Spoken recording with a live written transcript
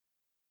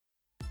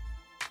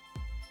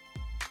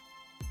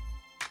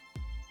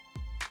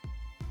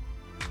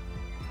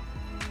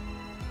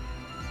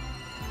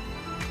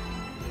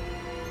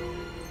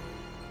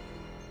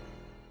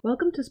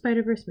Welcome to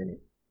Spider-Verse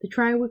Minute, the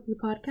tri-weekly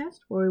podcast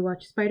where we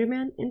watch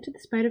Spider-Man Into the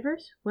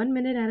Spider-Verse 1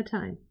 minute at a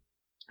time.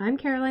 I'm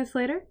Caroline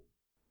Slater.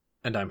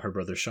 And I'm her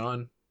brother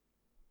Sean.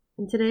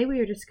 And today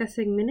we are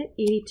discussing Minute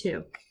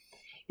 82.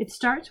 It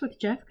starts with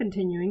Jeff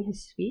continuing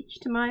his speech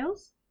to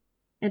Miles,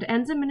 and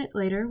ends a minute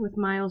later with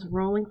Miles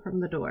rolling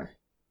from the door.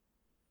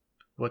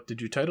 What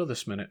did you title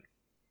this minute?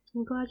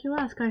 I'm glad you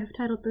asked. I have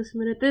titled this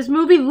minute, "This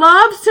movie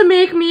loves to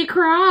make me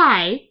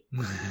cry!"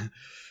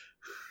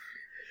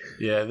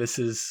 Yeah, this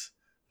is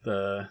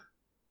the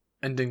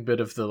ending bit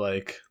of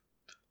the,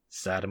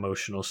 sad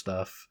emotional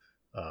stuff.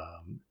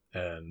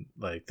 And,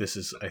 this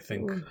is, I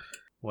think,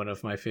 one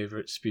of my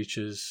favorite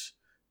speeches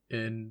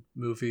in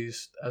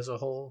movies as a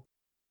whole.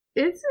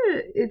 It's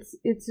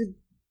a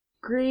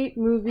great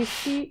movie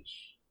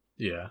speech.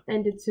 Yeah.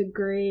 And it's a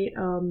great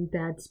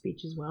dad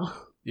speech as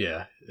well.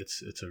 Yeah,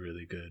 it's a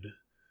really good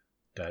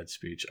dad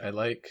speech. I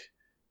like,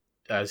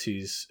 as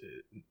he's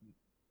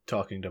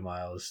talking to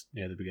Miles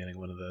near the beginning,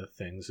 one of the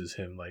things is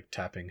him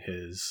tapping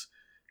his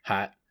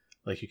hat.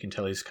 You can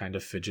tell he's kind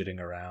of fidgeting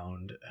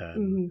around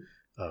and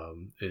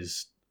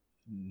is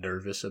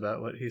nervous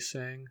about what he's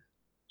saying.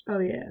 Oh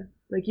yeah,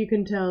 you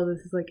can tell this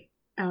is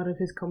out of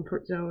his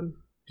comfort zone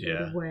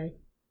sort of way.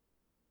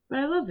 But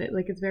I love it.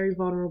 It's very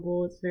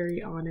vulnerable. It's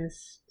very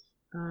honest.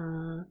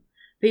 The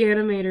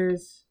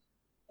animators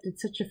did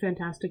such a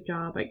fantastic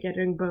job at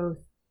getting both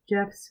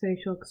Jeff's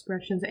facial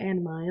expressions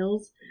and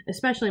Miles,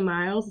 especially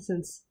Miles,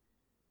 since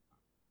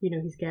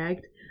he's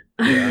gagged.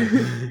 Yeah.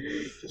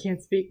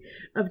 Can't speak.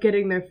 Of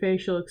getting their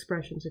facial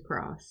expressions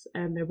across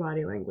and their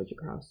body language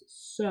across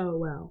so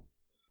well.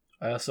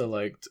 I also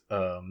liked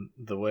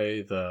the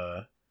way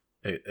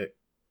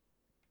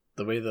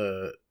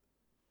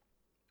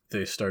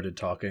they started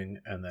talking,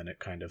 and then it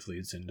kind of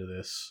leads into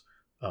this.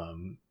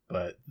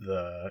 But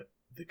the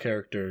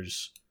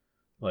characters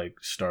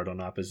start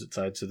on opposite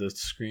sides of the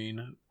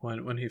screen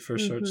when he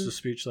first starts the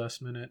speech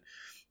last minute,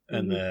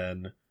 and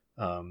then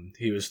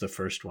he was the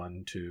first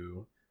one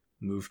to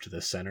move to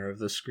the center of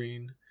the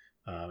screen,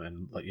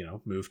 and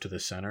move to the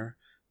center,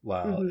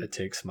 while it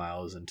takes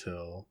Miles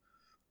until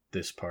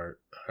this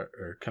part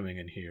or coming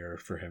in here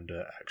for him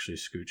to actually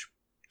scooch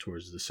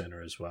towards the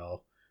center as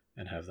well,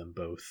 and have them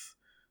both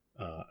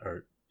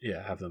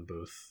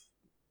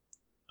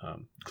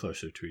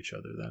closer to each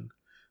other then.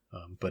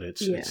 But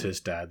it's his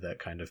dad that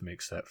kind of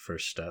makes that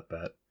first step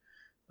at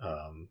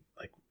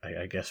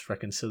I guess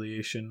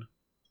reconciliation.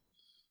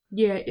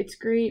 Yeah, it's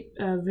great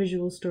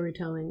visual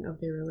storytelling of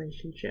their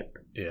relationship.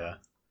 Yeah.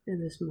 In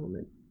this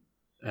moment.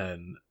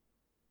 And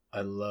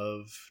I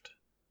loved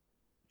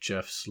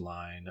Jeff's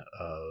line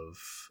of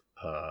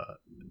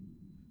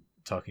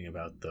talking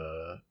about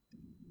the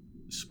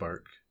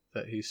spark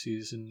that he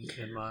sees in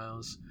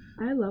Miles.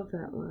 I love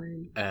that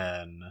line.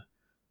 And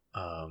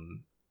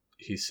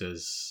he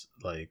says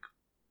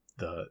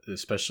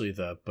especially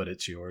but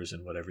it's yours,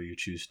 and whatever you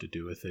choose to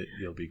do with it,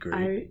 you'll be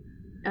great.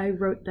 I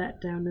wrote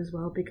that down as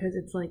well, because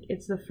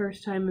it's the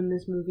first time in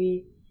this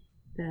movie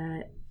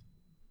that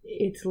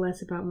it's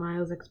less about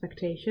Miles'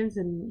 expectations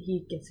and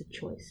he gets a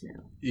choice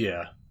now.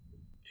 Yeah,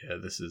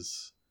 this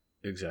is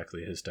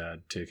exactly his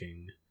dad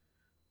taking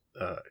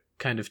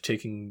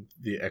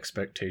the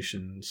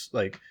expectations.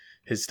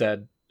 His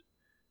dad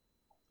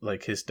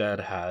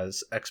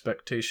has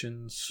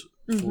expectations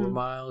for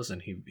Miles,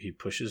 and he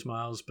pushes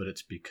Miles, but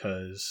it's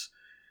because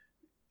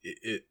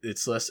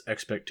it's less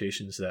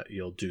expectations that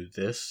you'll do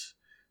this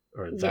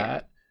or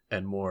that,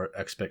 and more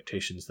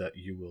expectations that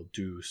you will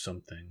do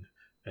something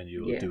and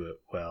you will do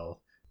it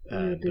well,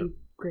 and you'll do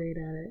great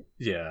at it.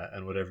 Yeah,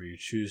 and whatever you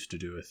choose to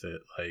do with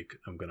it,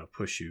 I'm gonna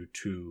push you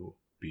to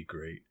be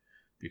great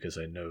because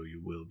I know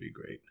you will be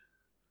great.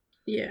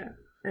 Yeah,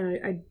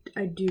 and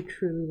I do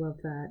truly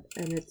love that,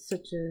 and it's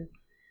such a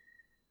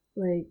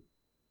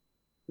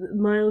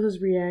Miles'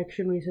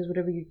 reaction when he says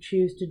whatever you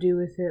choose to do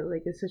with it,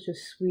 it's such a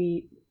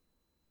sweet.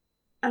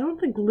 I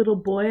don't think little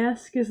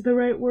boy-esque is the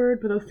right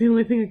word, but that's the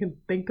only thing I can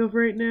think of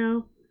right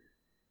now.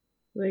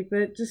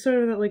 That, just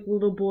sort of that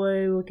little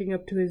boy looking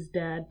up to his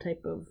dad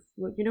type of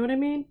look, you know what I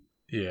mean?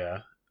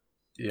 Yeah,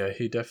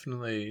 he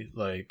definitely,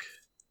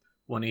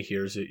 when he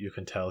hears it, you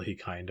can tell he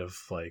kind of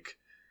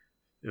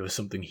it was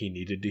something he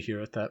needed to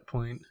hear at that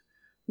point.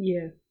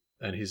 Yeah.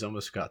 And he's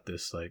almost got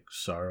this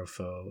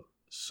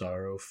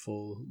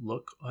sorrowful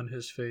look on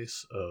his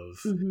face of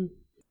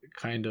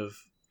kind of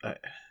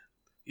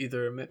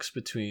either a mix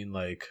between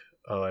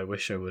oh, I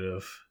wish I would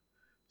have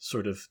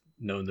sort of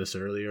known this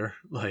earlier,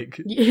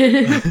 you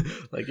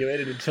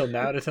waited until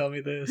now to tell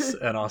me this,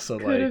 and also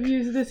could have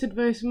used this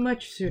advice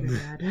much sooner,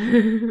 Dad.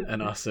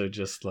 And also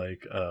just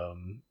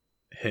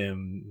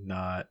him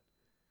not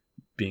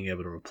being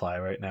able to reply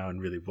right now and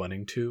really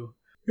wanting to.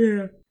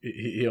 Yeah.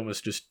 He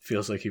almost just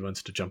feels like he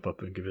wants to jump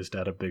up and give his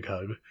dad a big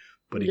hug,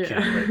 but he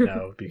can't right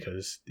now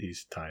because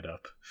he's tied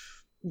up.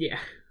 Yeah.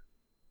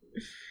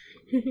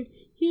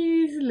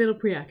 He's a little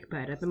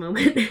preoccupied at the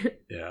moment.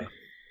 Yeah.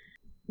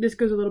 This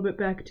goes a little bit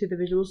back to the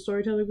visual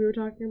storytelling we were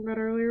talking about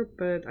earlier,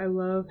 but I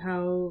love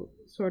how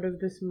sort of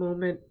this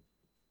moment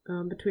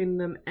between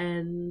them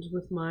ends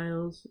with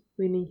Miles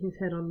leaning his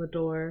head on the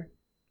door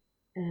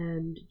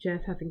and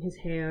Jeff having his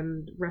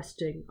hand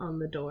resting on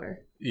the door.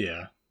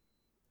 Yeah.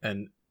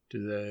 And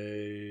do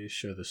they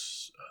show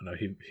this? Oh no,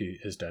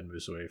 his dad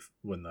moves away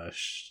when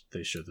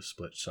they show the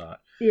split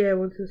shot. Yeah,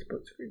 once the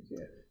split screen.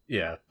 Yeah.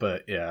 Yeah,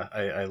 but yeah,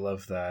 I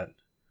love that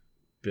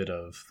bit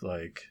of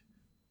like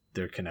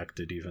they're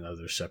connected even though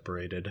they're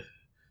separated.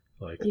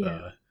 Like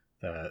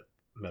that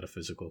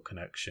metaphysical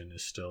connection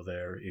is still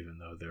there even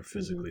though they're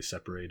physically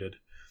separated.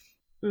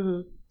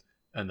 Mm-hmm.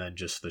 And then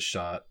just the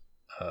shot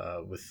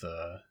with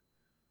the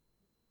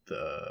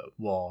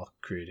wall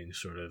creating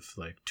sort of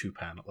like two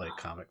panel like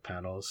comic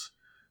panels.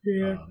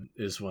 Yeah.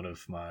 Is one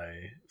of my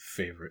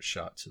favorite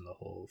shots in the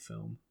whole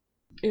film.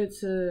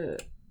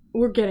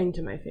 We're getting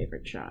to my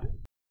favorite shot,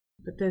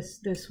 but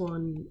this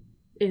one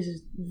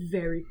is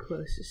very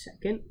close a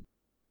second.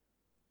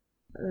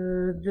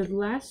 The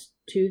last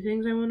two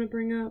things I want to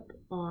bring up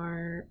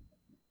are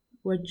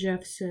what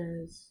Jeff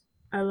says.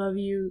 I love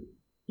you.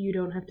 You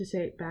don't have to say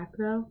it back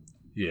though.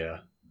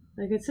 Yeah.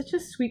 Like it's such a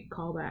sweet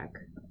callback.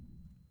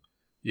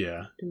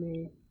 Yeah. To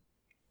me.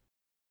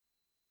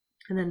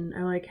 And then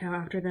I like how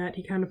after that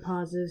he kind of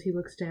pauses, he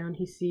looks down,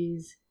 he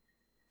sees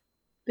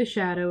the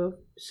shadow of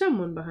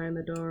someone behind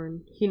the door,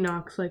 and he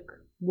knocks like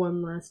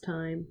one last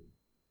time.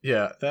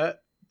 Yeah, that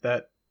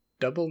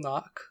double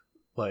knock,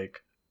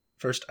 like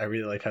first I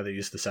really like how they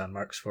use the sound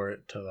marks for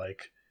it to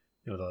like,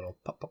 you know, the little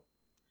pop pop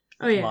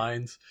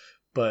lines.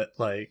 But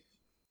like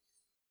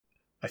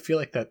I feel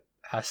like that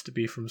has to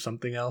be from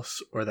something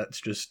else, or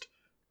that's just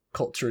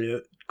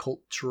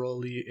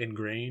culturally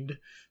ingrained,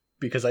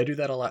 because I do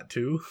that a lot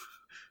too.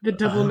 The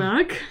double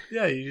knock?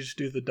 Yeah, you just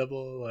do the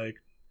double like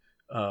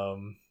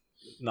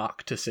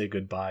knock to say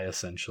goodbye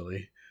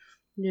essentially.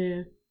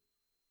 Yeah.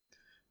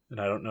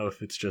 And I don't know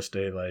if it's just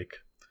a like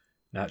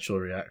natural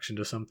reaction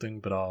to something,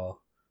 but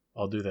I'll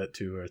do that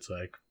too, where it's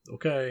like,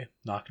 okay,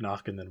 knock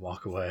knock and then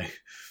walk away.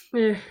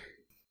 Yeah.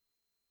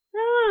 I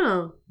don't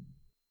know.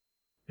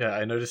 Yeah,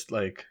 I noticed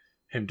like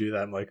him do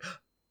that. I'm like,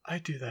 I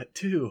do that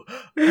too.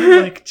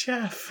 I like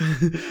Jeff.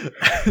 Is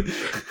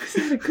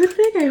that a good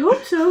thing? I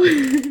hope so.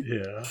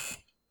 Yeah.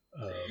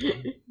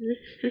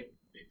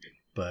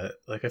 But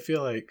like I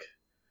feel like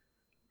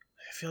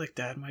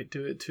Dad might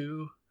do it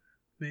too,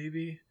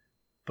 maybe.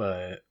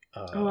 But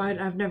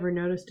I've never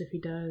noticed if he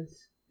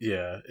does.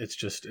 Yeah,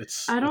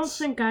 it's I don't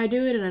think I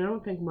do it, and I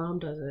don't think Mom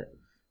does it.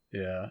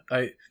 Yeah,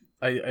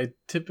 I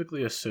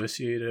typically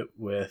associate it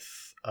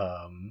with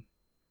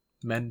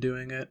men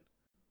doing it.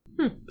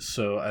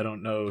 So I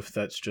don't know if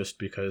that's just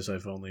because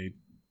I've only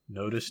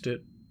noticed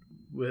it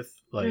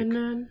with like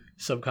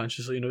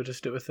subconsciously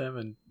noticed it with them,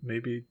 and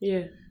maybe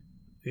you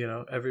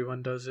know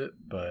everyone does it,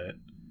 but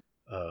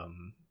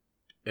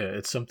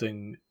it's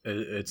something.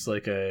 It's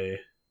like a,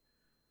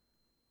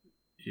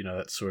 you know,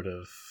 that sort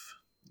of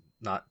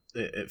not.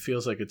 It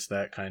feels like it's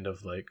that kind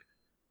of like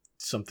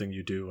something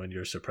you do when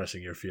you're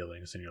suppressing your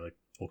feelings, and you're like,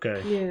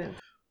 okay,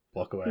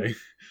 walk away.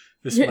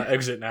 This is my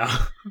exit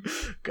now.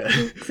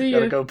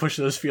 Gotta go push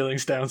those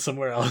feelings down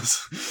somewhere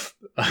else.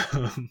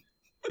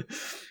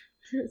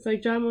 It's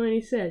like John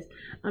Mulaney says,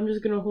 I'm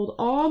just gonna hold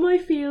all my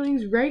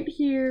feelings right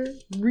here,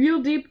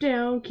 real deep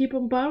down, keep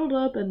them bottled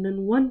up, and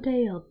then one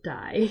day I'll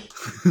die.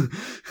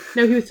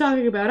 No, he was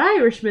talking about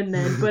Irishmen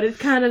then, but it's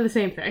kind of the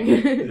same thing.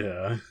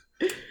 Yeah.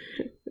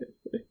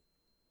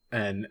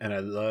 And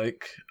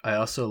I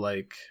also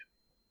like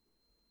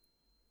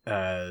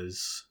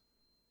as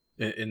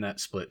in that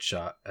split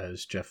shot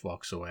as Jeff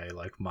walks away,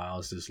 like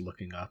Miles is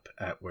looking up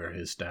at where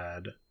his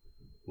dad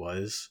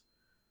was.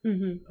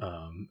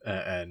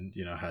 And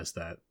you know, has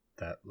that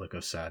look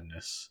of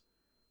sadness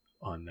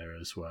on there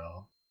as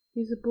well.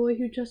 He's a boy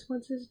who just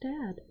wants his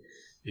dad.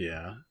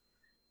 Yeah,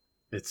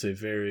 it's a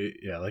very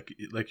like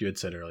you had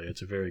said earlier,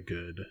 it's a very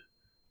good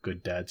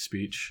dad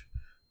speech.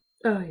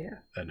 Oh yeah.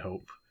 And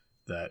hope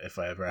that if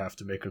I ever have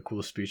to make a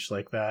cool speech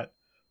like that,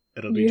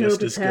 it'll be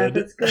just as good.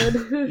 It's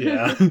good.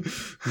 Yeah.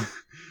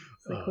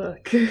 It's like,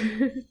 look,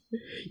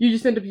 you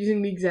just end up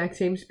using the exact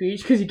same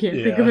speech because you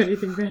can't think of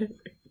anything better.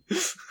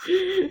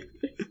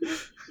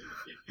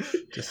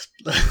 Just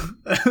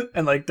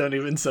and like don't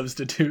even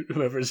substitute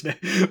whoever's name.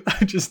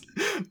 I just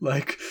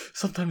like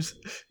sometimes,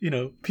 you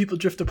know, people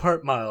drift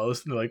apart,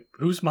 Miles, and they're like,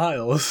 who's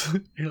Miles?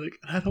 You're like,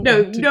 I don't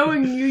know.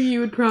 Knowing you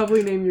would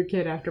probably name your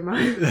kid after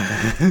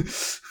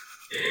Miles.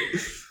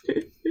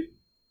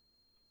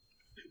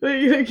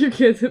 like your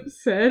kid's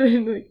upset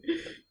and like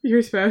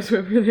your spouse,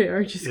 whoever they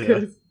are, just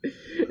goes,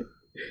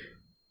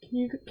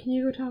 Can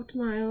you go talk to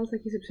Miles?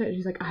 Like he's upset. And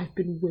she's like, I've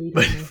been waiting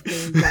my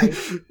whole life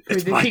for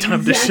it's this my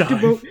time to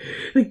shine.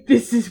 Like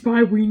this is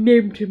why we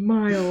named him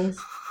Miles.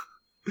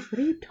 What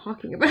are you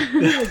talking about?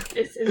 Like,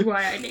 this is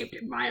why I named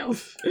him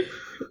Miles.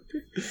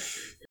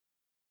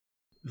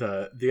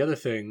 The other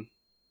thing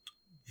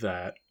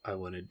that I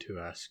wanted to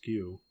ask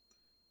you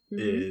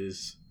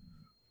is,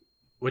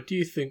 what do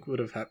you think would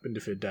have happened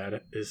if his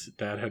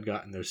dad had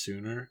gotten there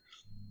sooner,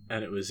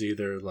 and it was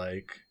either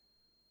like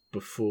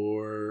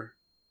before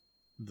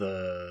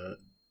the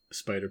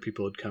spider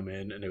people had come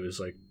in, and it was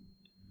like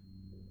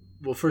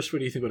Well, first, what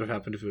do you think would have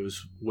happened if it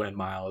was when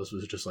Miles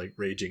was just like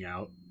raging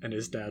out and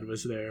his dad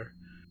was there?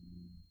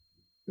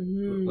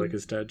 Like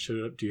his dad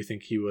showed up. Do you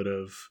think he would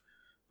have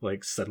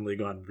like suddenly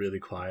gone really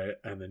quiet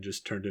and then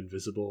just turned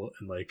invisible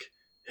and like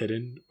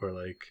hidden, or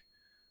like?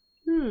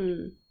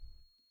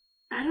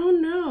 I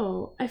don't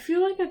know. I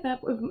feel like at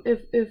that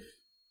if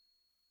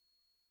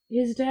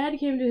his dad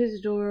came to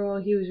his door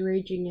while he was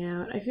raging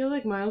out, I feel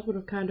like Miles would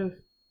have kind of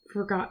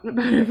forgotten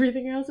about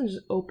everything else and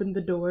just opened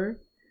the door.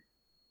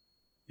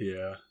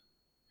 Yeah.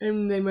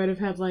 And they might have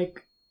had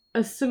like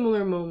a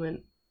similar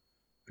moment.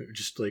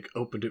 Just like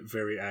opened it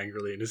very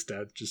angrily, and his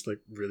dad just like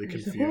really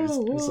confused.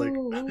 Like, It's like,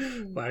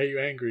 why are you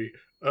angry?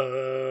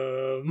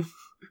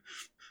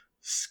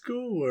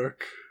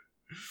 Schoolwork.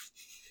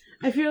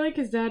 I feel like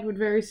his dad would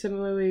very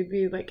similarly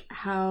be like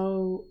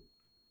how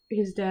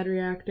his dad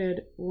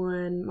reacted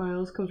when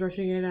Miles comes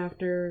rushing in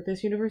after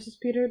This Universe's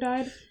Peter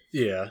died.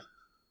 Yeah.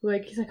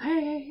 Like, he's like,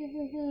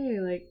 hey,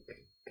 like,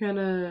 kind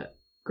of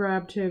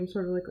grabbed him,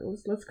 sort of like,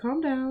 let's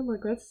calm down,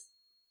 like, let's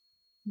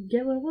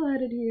get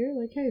level-headed here,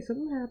 like, hey,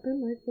 something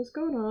happened, like, what's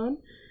going on?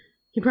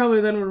 He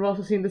probably then would have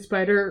also seen the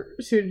spider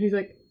suit, and he's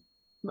like,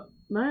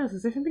 Miles,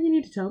 is there something you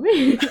need to tell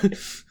me?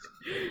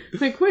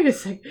 Like, wait a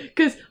sec,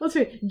 because, let's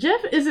say,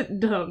 Jeff isn't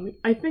dumb.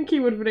 I think he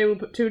would have been able to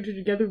put two and two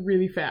together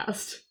really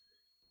fast.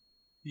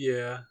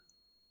 Yeah.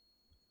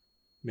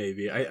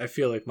 Maybe. I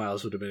feel like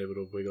Miles would have been able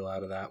to wiggle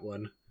out of that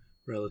one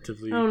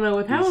relatively I don't know,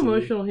 with easily. how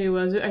emotional he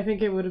was, I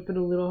think it would have been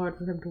a little hard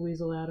for him to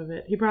weasel out of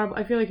it.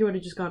 I feel like he would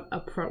have just gone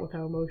up front with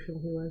how emotional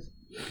he was.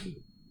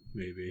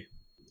 Maybe.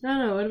 I don't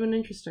know, it would have been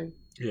interesting.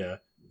 Yeah.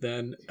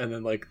 And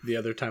then like the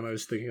other time I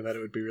was thinking that it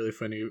would be really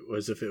funny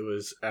was if it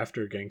was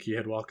after Genki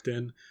had walked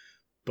in,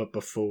 but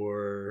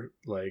before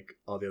like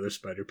all the other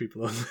spider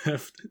people had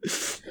left.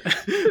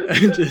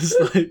 And just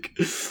like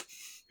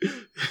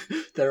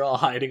they're all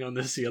hiding on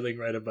the ceiling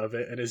right above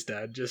it, and his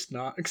dad just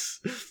knocks.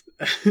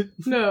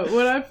 No,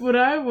 what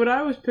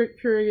I was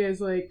picturing is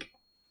like,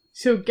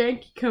 so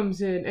Genki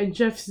comes in and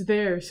Jeff's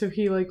there, so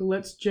he like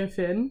lets Jeff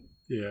in.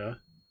 Yeah.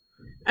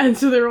 And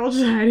so they're all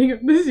just hiding up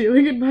the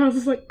ceiling, and Miles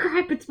is like,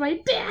 crap, it's my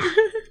dad!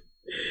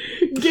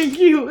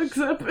 Genki looks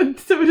up, and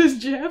so does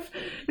Jeff,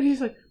 and he's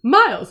like,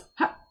 Miles,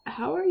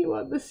 how are you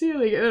on the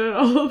ceiling? And then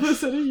all of a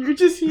sudden you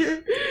just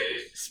hear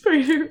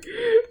Spider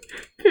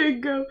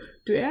Pig go,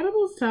 do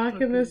animals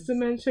talk in this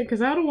dimension?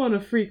 Because I don't want to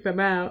freak them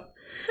out.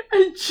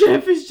 And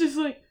Jeff is just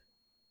like,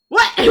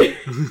 what?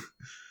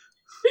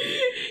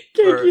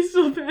 Genki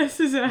still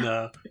passes out.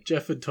 No,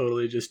 Jeff had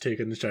totally just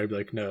taken the stride, be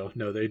like, no,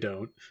 they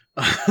don't.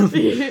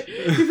 He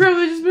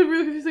probably just been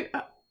real confused, like,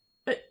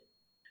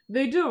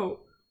 they don't.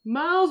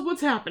 Miles,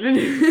 what's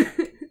happening?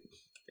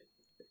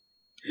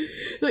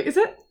 Like, is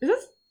that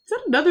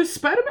another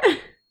Spider-Man?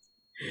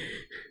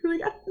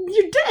 Like,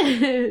 you're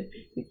dead.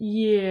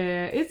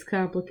 Yeah, it's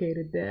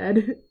complicated,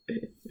 Dad.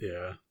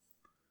 Yeah.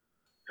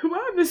 Why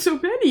are there so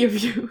many of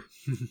you?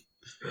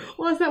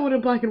 Why is that one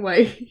in black and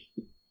white?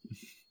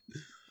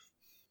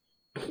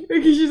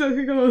 Like, he's just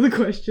asking all the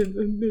questions,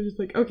 and they're just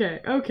like,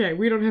 okay,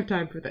 we don't have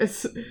time for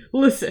this.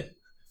 Listen.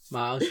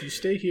 Miles, you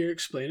stay here,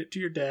 explain it to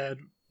your dad.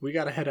 We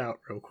gotta head out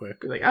real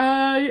quick. Like,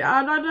 I need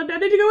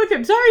to go with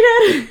him. Sorry,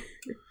 Dad.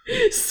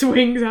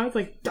 Swings out. It's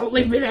like, don't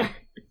leave me there.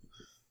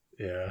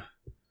 Yeah.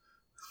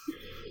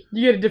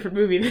 You get a different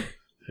movie then.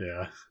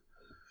 Yeah.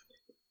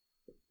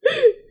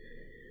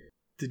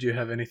 Did you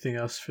have anything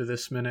else for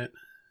this minute?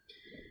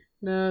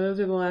 No, those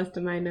are the last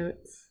of my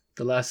notes.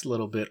 The last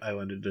little bit I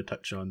wanted to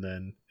touch on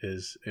then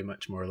is a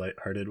much more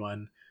lighthearted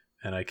one,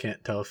 and I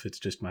can't tell if it's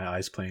just my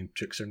eyes playing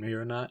tricks on me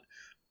or not,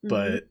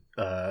 but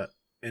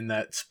in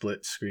that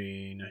split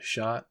screen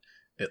shot,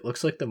 it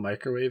looks like the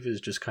microwave is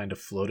just kind of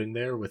floating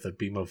there with a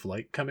beam of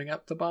light coming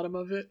out the bottom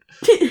of it.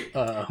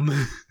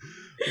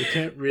 You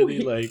can't really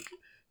like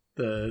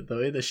the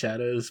way the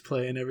shadows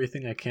play and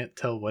everything, I can't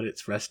tell what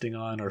it's resting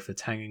on or if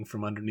it's hanging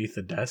from underneath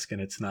the desk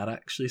and it's not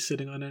actually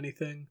sitting on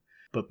anything.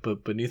 But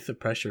beneath the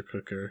pressure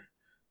cooker,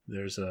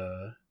 there's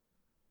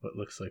what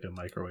looks like a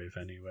microwave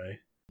anyway.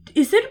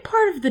 Is it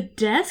part of the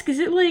desk? Is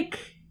it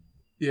like...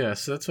 Yeah,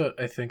 so that's what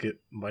I think it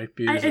might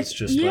be. It's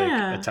just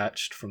like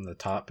attached from the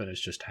top and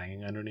it's just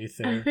hanging underneath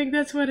there. I think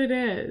that's what it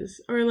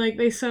is. Or like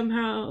they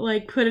somehow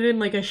like put it in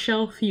like a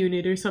shelf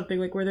unit or something,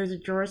 like where there's a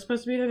drawer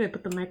supposed to be there, they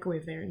put the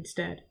microwave there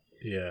instead.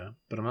 Yeah,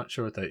 but I'm not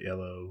sure what that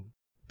yellow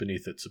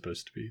beneath it's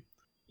supposed to be.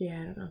 Yeah,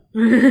 I don't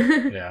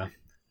know. Yeah,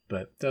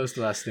 but that was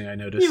the last thing I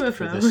noticed UFO.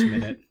 for this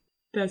minute.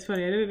 That's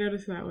funny, I didn't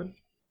notice that one.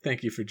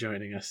 Thank you for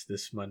joining us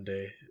this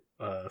Monday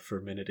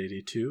for Minute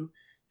 82.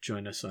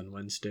 Join us on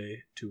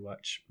Wednesday to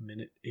watch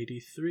Minute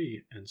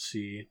 83 and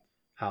see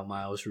how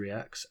Miles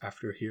reacts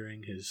after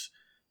hearing his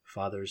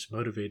father's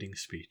motivating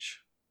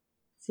speech.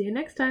 See you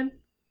next time.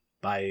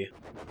 Bye.